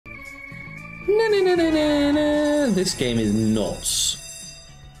No, no, no, no, no, no. This game is nuts.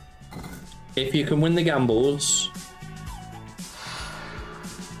 If you can win the gambles...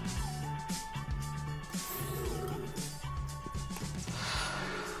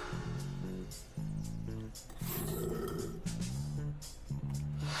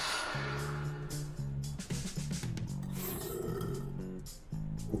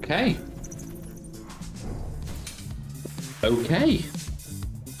 Okay. Okay.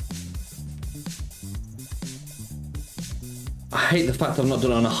 I hate the fact I've not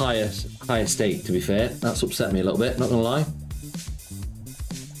done it on a higher stake, to be fair. That's upset me a little bit, not gonna lie.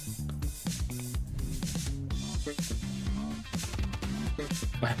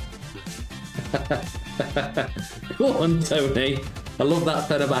 Go on, Tony. I love that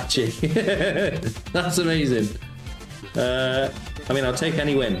Fenerbahce. That's amazing. I mean, I'll take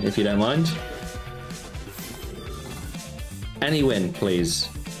any win, if you don't mind. Any win, please.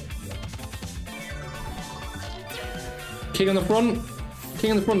 King on the front.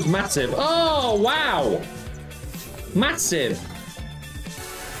 King on the front's massive. Oh, wow. Massive.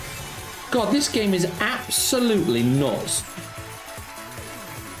 God, this game is absolutely nuts.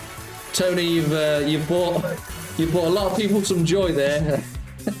 Tony, you've brought a lot of people some joy there.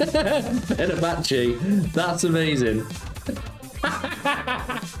 Fenerbahce. That's amazing.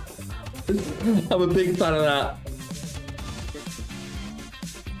 I'm a big fan of that.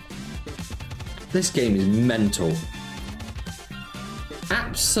 This game is mental.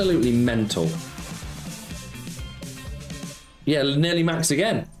 Absolutely mental. Yeah, nearly max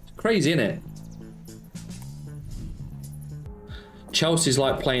again. Crazy, isn't it? Chelsea's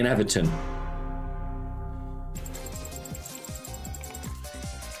like playing Everton.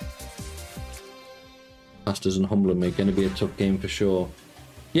 Masters and Humberland are going to be a tough game for sure.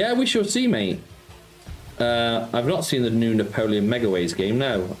 Yeah, we shall see, mate. I've not seen the new Napoleon Megaways game,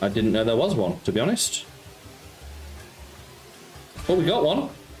 no. I didn't know there was one, to be honest. Oh, we got one.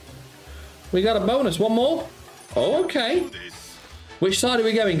 We got a bonus. One more. Oh, okay. Which side are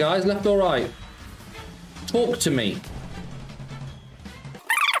we going, guys? Left or right? Talk to me.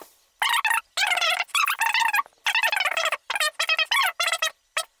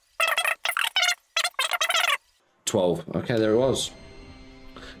 $12. Okay, there it was.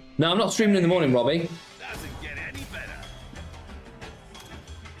 No, I'm not streaming in the morning, Robbie. Doesn't get any better.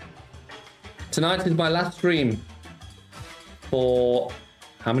 Tonight is my last stream for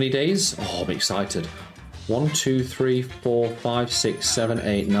how many days? Oh, I'm excited. 1, 2, 3, 4, 5, 6, 7,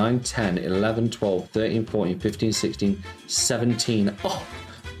 8, 9, 10, 11, 12, 13, 14, 15, 16, 17. Oh,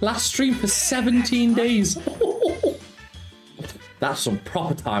 last stream for 17 days. That's some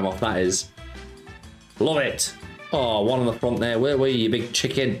proper time off, that is. Love it. Oh, one on the front there. Where were you big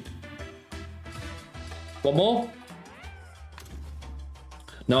chicken? One more?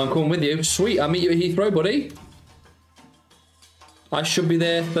 No, I'm coming with you. Sweet, I'll meet you at Heathrow, buddy. I should be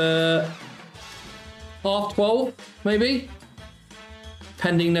there for 12:30, maybe?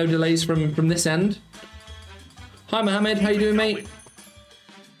 Pending no delays from this end. Hi, Mohammed. How you doing, mate?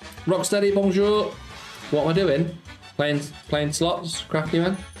 Rocksteady, bonjour. What am I doing? Playing slots, crafty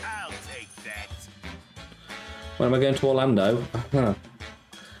man? When am I going to Orlando?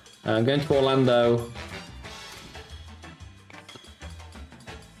 I'm going to Orlando.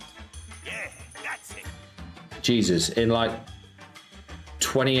 Yeah, that's it. Jesus, in like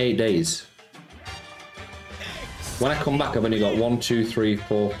 28 days. When I come back, I've only got 1, 2, 3,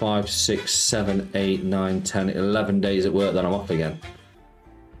 4, 5, 6, 7, 8, 9, 10, 11 days at work, then I'm off again.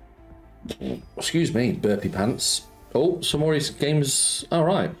 Excuse me, burpee pants. Oh, some more of these games. All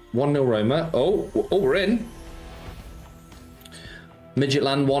right, 1-0 Roma. Oh, we're in.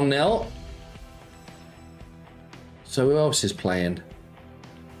 Midgetland 1-0. So who else is playing?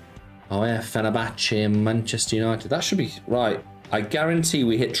 Oh yeah, Fenerbahce and Manchester United. That should be right. I guarantee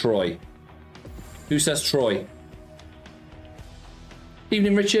we hit Troy. Who says Troy?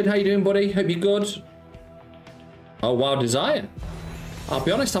 Evening, Richard. How you doing, buddy? Hope you're good. Oh, Wild Desire. I'll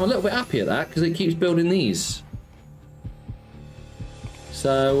be honest, I'm a little bit happy at that because it keeps building these.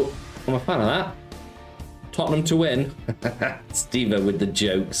 So I'm a fan of that. Tottenham to win. Steve-O with the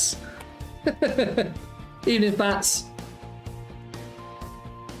jokes. Evening, Fats.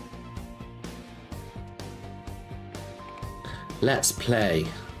 Let's play.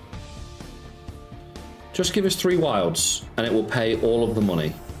 Just give us 3 wilds and it will pay all of the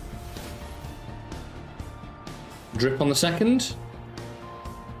money. Drip on the second.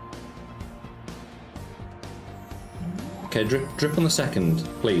 Okay, drip on the second,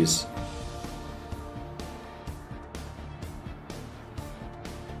 please.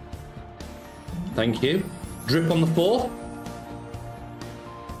 Thank you. Drip on the 4th.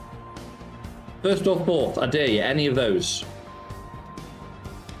 First or fourth, I dare you, any of those.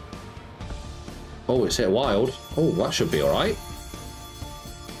 Oh, it's hit wild. Oh, that should be alright.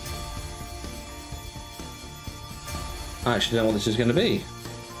 I actually don't know what this is going to be.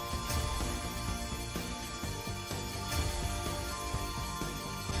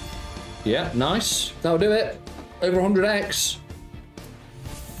 Yeah, nice. That'll do it. Over 100x.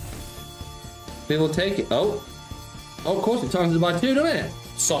 People take it. Oh. Oh, of course, it times it by 2, doesn't it?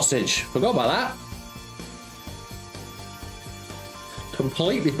 Sausage. Forgot about that.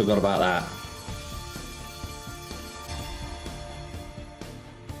 Completely forgot about that.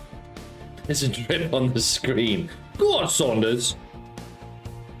 There's a drip on the screen. Go on, Saunders.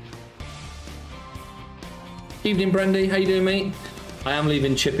 Evening, Brendy. How you doing, mate? I am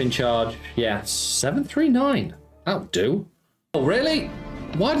leaving Chip in charge. Yeah, 739. That'll do. Oh, really?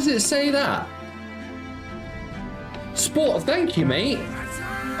 Why does it say that? Sport, thank you, mate.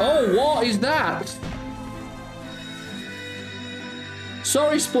 Oh, what is that?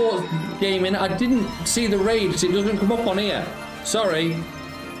 Sorry, Sports Gaming. I didn't see the raid, so it doesn't come up on here. Sorry.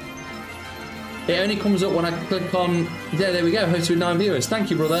 It only comes up when I click on... Yeah, there we go. Hosted with 9 viewers.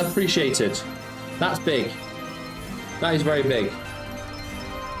 Thank you, brother. Appreciate it. That's big. That is very big.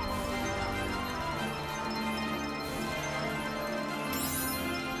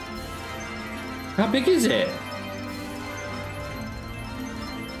 How big is it?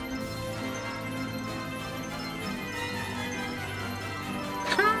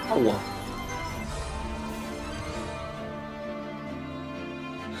 How?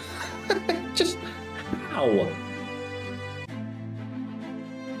 Just how?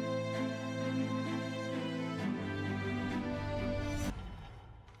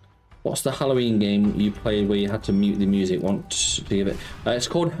 What's the Halloween game you played where you had to mute the music? Want to give it? It's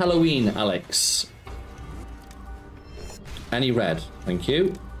called Halloween, Alex. Any red? Thank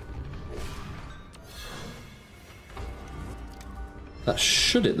you. That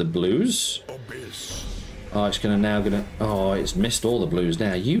should hit the blues. Oh, it's gonna. Oh, it's missed all the blues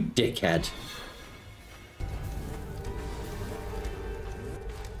now. You dickhead.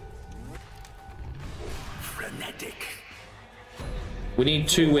 Frenetic. We need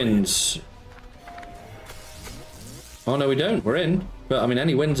 2 wins. Oh no, we don't. We're in. But I mean,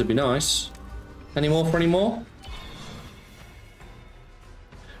 any wins would be nice. Any more for any more?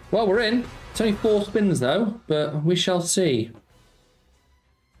 Well, we're in. It's only 4 spins though, but we shall see.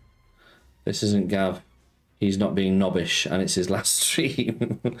 This isn't Gav. He's not being knobbish, and it's his last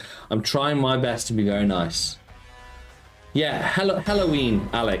stream. I'm trying my best to be very nice. Yeah, Halloween,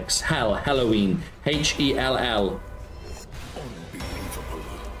 Alex. Halloween. H-E-L-L.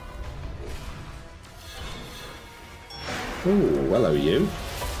 Ooh, hello you.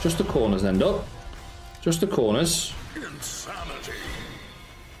 Just the corners end up. Just the corners. Insanity.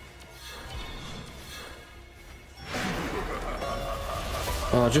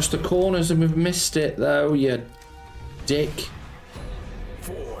 Oh, just the corners, and we've missed it though, you dick.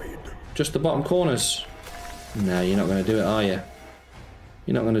 Void. Just the bottom corners. No, you're not going to do it, are you?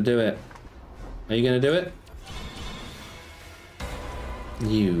 You're not going to do it. Are you going to do it?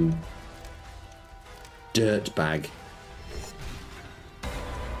 You dirtbag.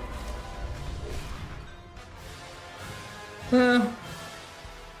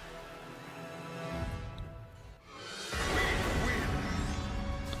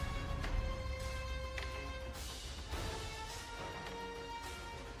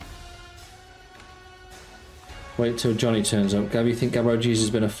 Wait till Johnny turns up. Gav, you think Gabriel Jesus has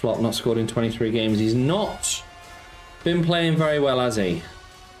been a flop, not scored in 23 games? He's not been playing very well, has he?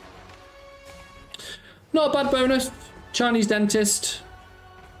 Not a bad bonus. Chinese dentist.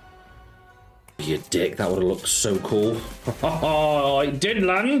 You dick, that would have looked so cool. Oh, it did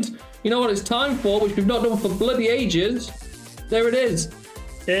land. You know what it's time for, which we've not done for bloody ages. There it is.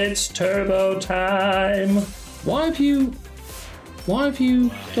 It's turbo time. Why have you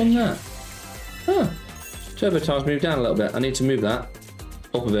done that? Huh. Turbo time's moved down a little bit. I need to move that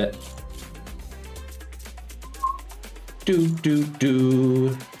up a bit.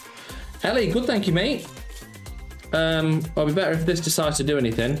 Do. Ellie, good, thank you, mate. I'll be better if this decides to do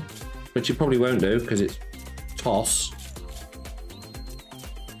anything, which it probably won't do because it's toss.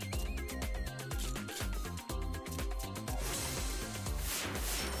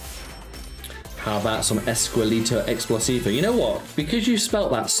 How about some Esquelito Explosivo? You know what? Because you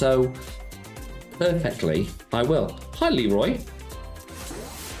spelt that so perfectly, I will. Hi, Leroy.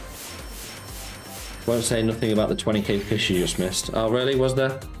 Won't say nothing about the 20k fish you just missed. Oh, really? Was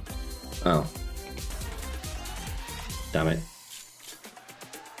there? Oh. Damn it.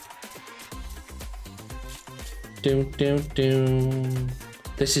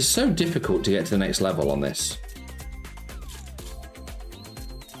 This is so difficult to get to the next level on this.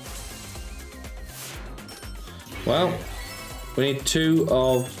 Well, we need 2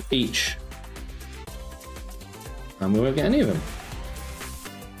 of each. And we won't get any of them.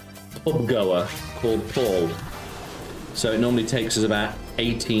 Pub goer called Paul. So it normally takes us about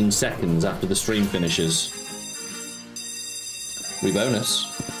 18 seconds after the stream finishes. We bonus.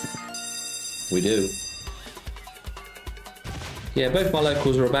 We do. Yeah, both my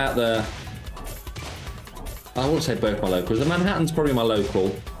locals are about the... I won't say both my locals. The Manhattan's probably my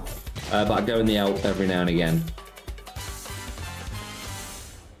local. But I go in the Elk every now and again.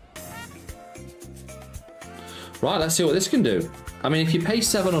 Right, let's see what this can do. I mean, if you pay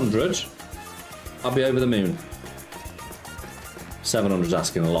 700, I'll be over the moon. 700's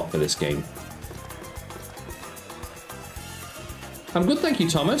asking a lot for this game. I'm good, thank you,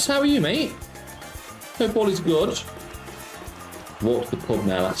 Thomas. How are you, mate? Hope all is good. Walk to the pub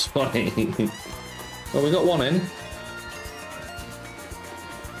now, that's funny. Well, we got one in.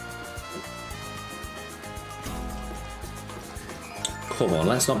 Come on,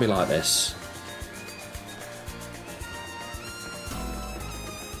 let's not be like this.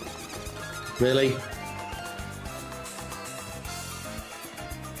 Really?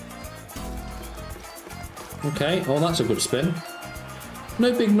 Okay, well that's a good spin.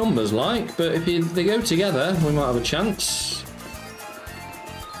 No big numbers like, but if they go together, we might have a chance.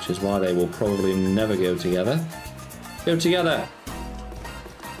 Which is why they will probably never go together. Go together!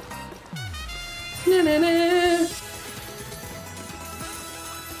 Na na na!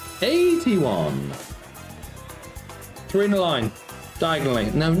 81. 3 in a line.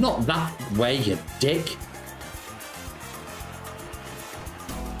 Diagonally. No, not that way, you dick.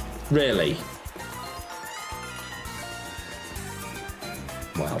 Really?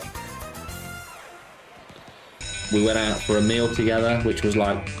 Well. We went out for a meal together, which was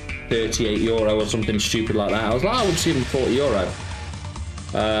like €38 or something stupid like that. I was like, I would see him €40.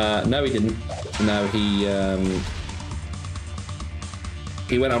 No, he didn't. No,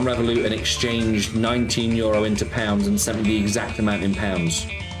 he went on Revolut and exchanged €19 into pounds and sent me the exact amount in pounds.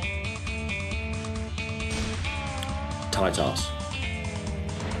 Tight ass.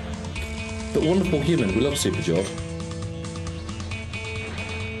 But wonderful human. We love Super George.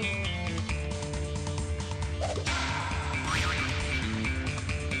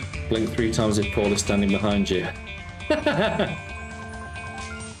 Blink 3 times if Paul is standing behind you.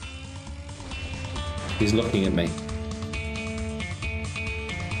 He's looking at me.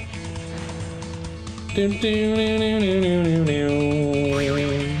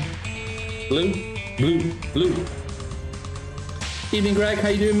 Blue, blue, blue. Evening, Greg. How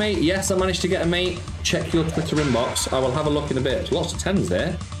you doing, mate? Yes, I managed to get a mate. Check your Twitter inbox. I will have a look in a bit. Lots of 10s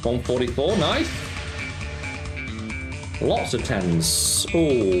there. 144, nice. Lots of 10s.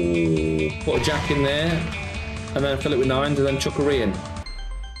 Oh, put a jack in there, and then fill it with 9s, and then chuck a re in.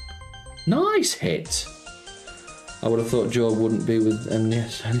 Nice hit. I would have thought Joe wouldn't be with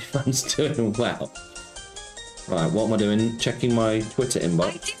OnlyFans doing well. Right, what am I doing? Checking my Twitter inbox.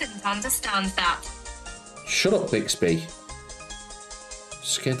 I didn't understand that. Shut up, Bixby.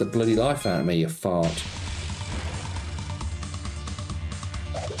 Scared the bloody life out of me, you fart.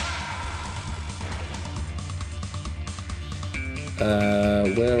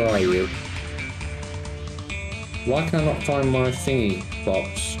 Where are you? Why can I not find my thingy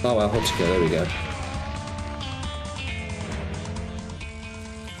box? Oh, well, Hutchko, there we go.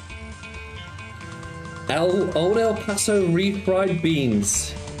 Old El Paso refried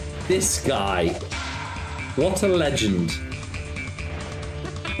beans. This guy. What a legend.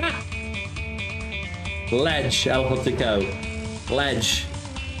 Ledge, El Hutico. Ledge.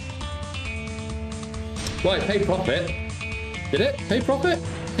 Right, pay profit. Did it? Pay profit? I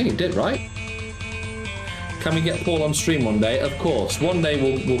think it did, right? Can we get Paul on stream one day? Of course. One day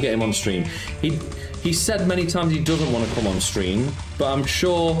we'll get him on stream. He said many times he doesn't want to come on stream, but I'm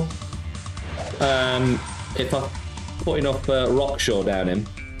sure if I put enough rock show down him,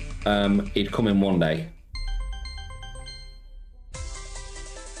 he'd come in one day.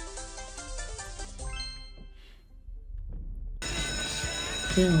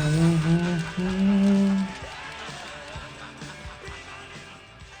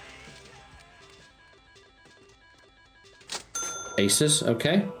 Aces,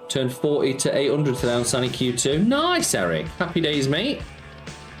 okay. Turned 40 to 800 today on Sunny Q2. Nice, Eric. Happy days, mate.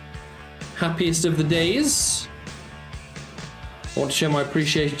 Happiest of the days. I want to show my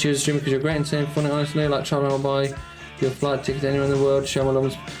appreciation to you as a streamer because you're great and saying funny, honestly, like trying to buy your flight ticket anywhere in the world. Show my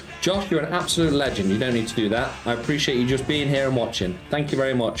love. Josh, you're an absolute legend. You don't need to do that. I appreciate you just being here and watching. Thank you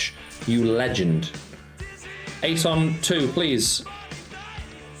very much, you legend. Ace on 2, please.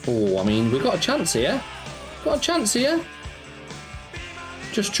 Oh, I mean, we've got a chance here. Got a chance here.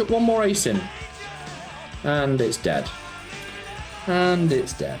 Just chuck one more ace in. And it's dead. And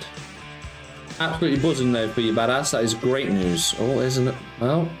it's dead. Absolutely buzzing though for you, badass. That is great news. Oh, isn't it?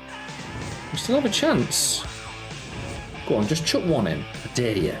 Well, we still have a chance. Go on, just chuck one in. I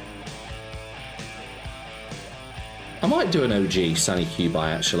dare you. I might do an OG Sunny Q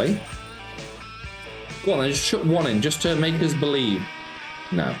buy actually. Go on then, just chuck one in just to make us believe.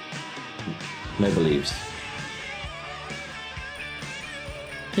 No. No believes.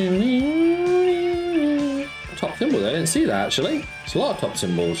 Top symbol there, I didn't see that actually. It's a lot of top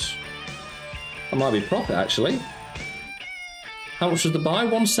symbols. That might be profit actually. How much was the buy?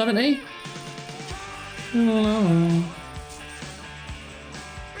 170?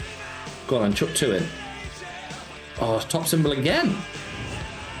 Go on then, chuck two in. Oh, top symbol again.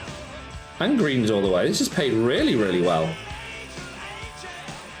 And greens all the way. This is paid really, really well.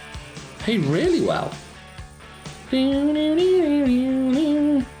 Paid really well.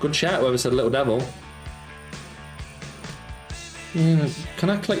 Good shout, whoever said Little Devil. Can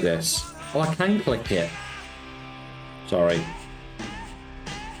I click this? Oh, I can click it. Sorry.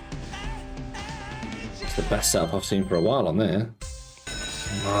 It's the best setup I've seen for a while on there.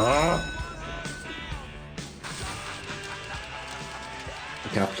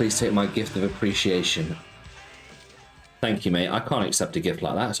 Okay, please take my gift of appreciation. Thank you, mate. I can't accept a gift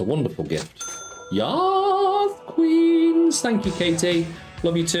like that. It's a wonderful gift. Yes, queens. Thank you, Katie.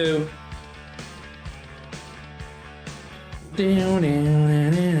 Love you too.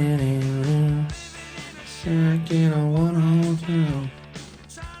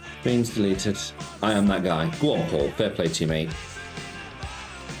 Queens deleted. I am that guy. Go on, Paul. Fair play to you, mate.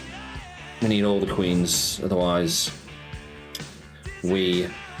 We need all the queens, otherwise we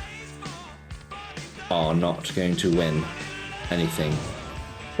are not going to win anything.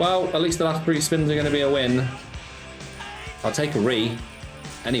 Well, at least the last 3 spins are going to be a win. I'll take a re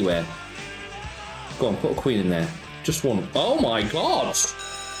anywhere. Go on, put a queen in there. Just one. Oh my god!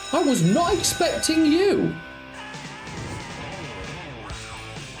 I was not expecting you!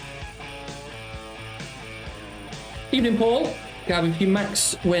 Evening, Paul. Gav, if you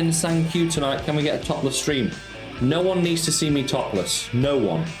max win Sang Q tonight, can we get a topless stream? No one needs to see me topless. No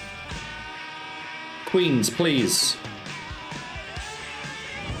one. Queens, please.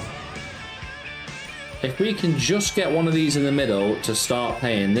 If we can just get one of these in the middle to start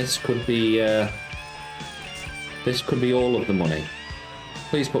paying, this could be all of the money.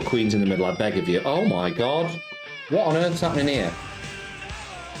 Please put queens in the middle, I beg of you. Oh my god. What on earth's happening here?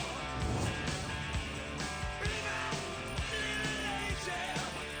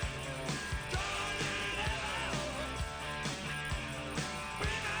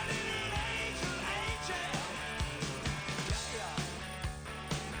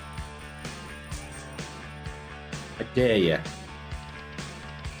 I dare you.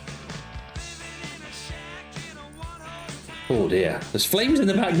 Oh dear. There's flames in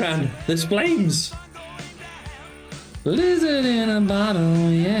the background. There's flames. Lizard in a bottle,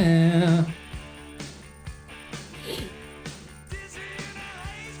 yeah.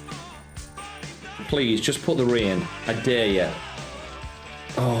 Please, just put the re in. I dare you.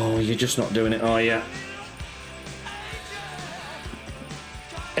 Oh, you're just not doing it, are you?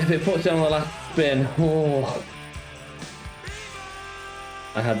 If it puts down the last spin, oh.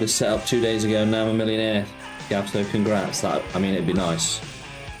 I had this set up 2 days ago, now I'm a millionaire. Gav, so congrats. That, I mean, it'd be nice.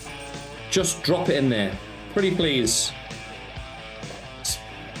 Just drop it in there. Pretty please. It's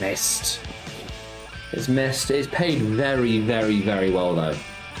missed. It's missed. It's paid very, very, very well, though.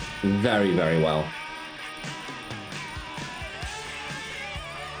 Very, very well.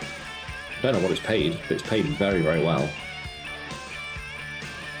 Don't know what it's paid, but it's paid very, very well.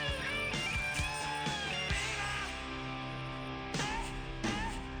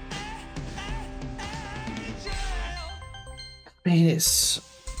 I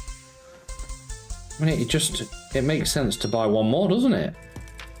mean, it makes sense to buy one more, doesn't it?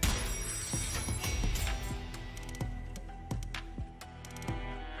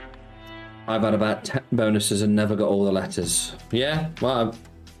 I've had about 10 bonuses and never got all the letters. Yeah, well,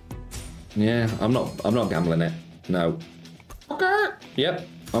 I'm not gambling it. No. Okay. Yep,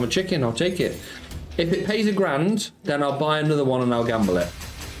 I'm a chicken. I'll take it. If it pays £1,000, then I'll buy another one and I'll gamble it.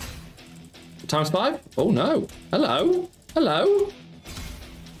 Times 5? Oh no. Hello. Hello?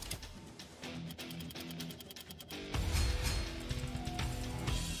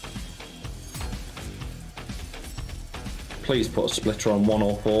 Please put a splitter on 1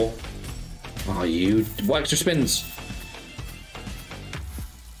 or 4. Oh, you... What extra spins?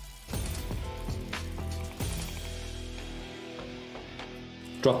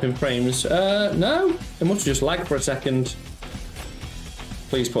 Dropping frames. No. It must have just lagged for a second.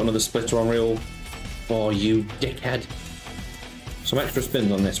 Please put another splitter on reel. Oh, you dickhead. Some extra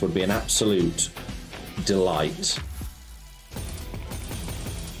spins on this would be an absolute delight.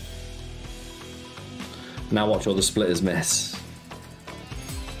 Now watch all the splitters miss.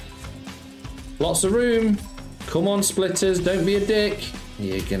 Lots of room. Come on, splitters. Don't be a dick.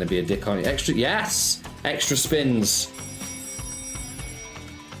 You're going to be a dick, aren't you? Extra. Yes. Extra spins.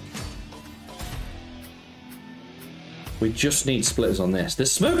 We just need splitters on this.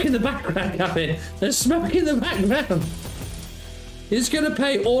 There's smoke in the background, Gavin. There's smoke in the background. It's going to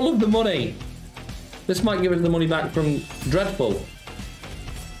pay all of the money. This might give us the money back from Dreadful.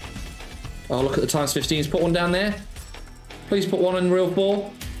 Oh, look at the times 15s. Put one down there. Please put one in reel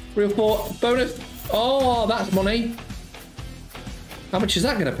 4. Reel 4. Bonus. Oh, that's money. How much is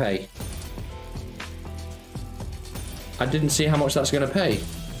that going to pay? I didn't see how much that's going to pay.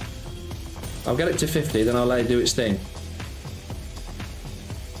 I'll get it to 50, then I'll let it do its thing.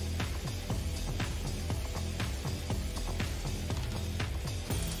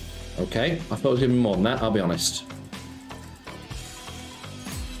 Okay, I thought it was going to be more than that, I'll be honest.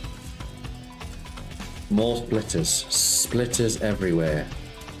 More splitters. Splitters everywhere.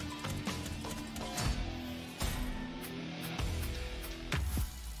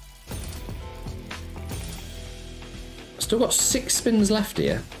 Still got 6 spins left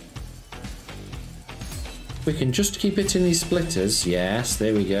here. We can just keep hitting these splitters. Yes,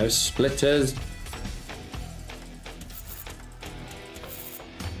 there we go. Splitters.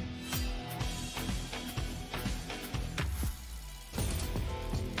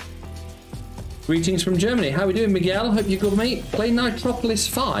 Greetings from Germany. How are we doing, Miguel? Hope you're good, mate. Play Nitropolis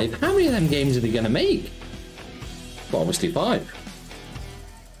 5. How many of them games are they going to make? Well, obviously 5.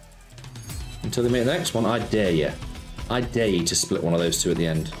 Until they make the next one. I dare you. I dare you to split one of those two at the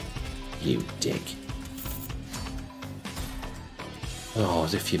end. You dick. Oh,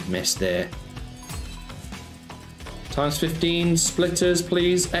 as if you've missed there. Times 15, splitters,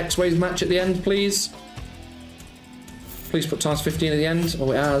 please. X-Ways match at the end, please. Please put times 15 at the end.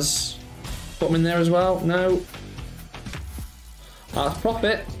 Oh, it has. Put them in there as well. No. That's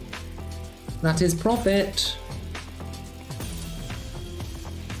profit. That is profit.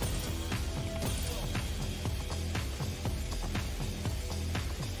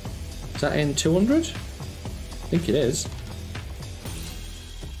 Is that in 200? I think it is.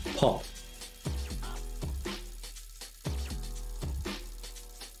 Pop.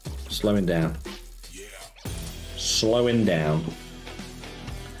 Slowing down. Slowing down.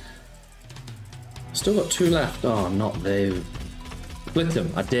 Still got 2 left. Oh, not those. Split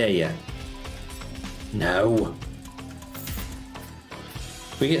them, I dare you. No.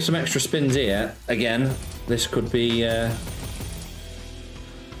 If we get some extra spins here, again, this could be the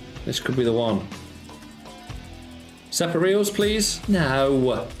one. Separate reels, please.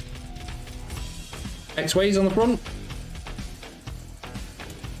 No. X-Ways on the front.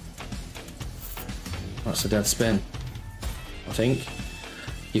 That's a dead spin, I think.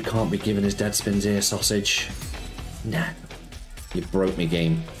 You can't be giving us dead spins here, sausage. Nah. You broke me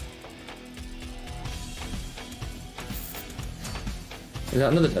game. Is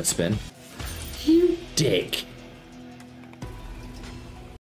that another dead spin? You dick.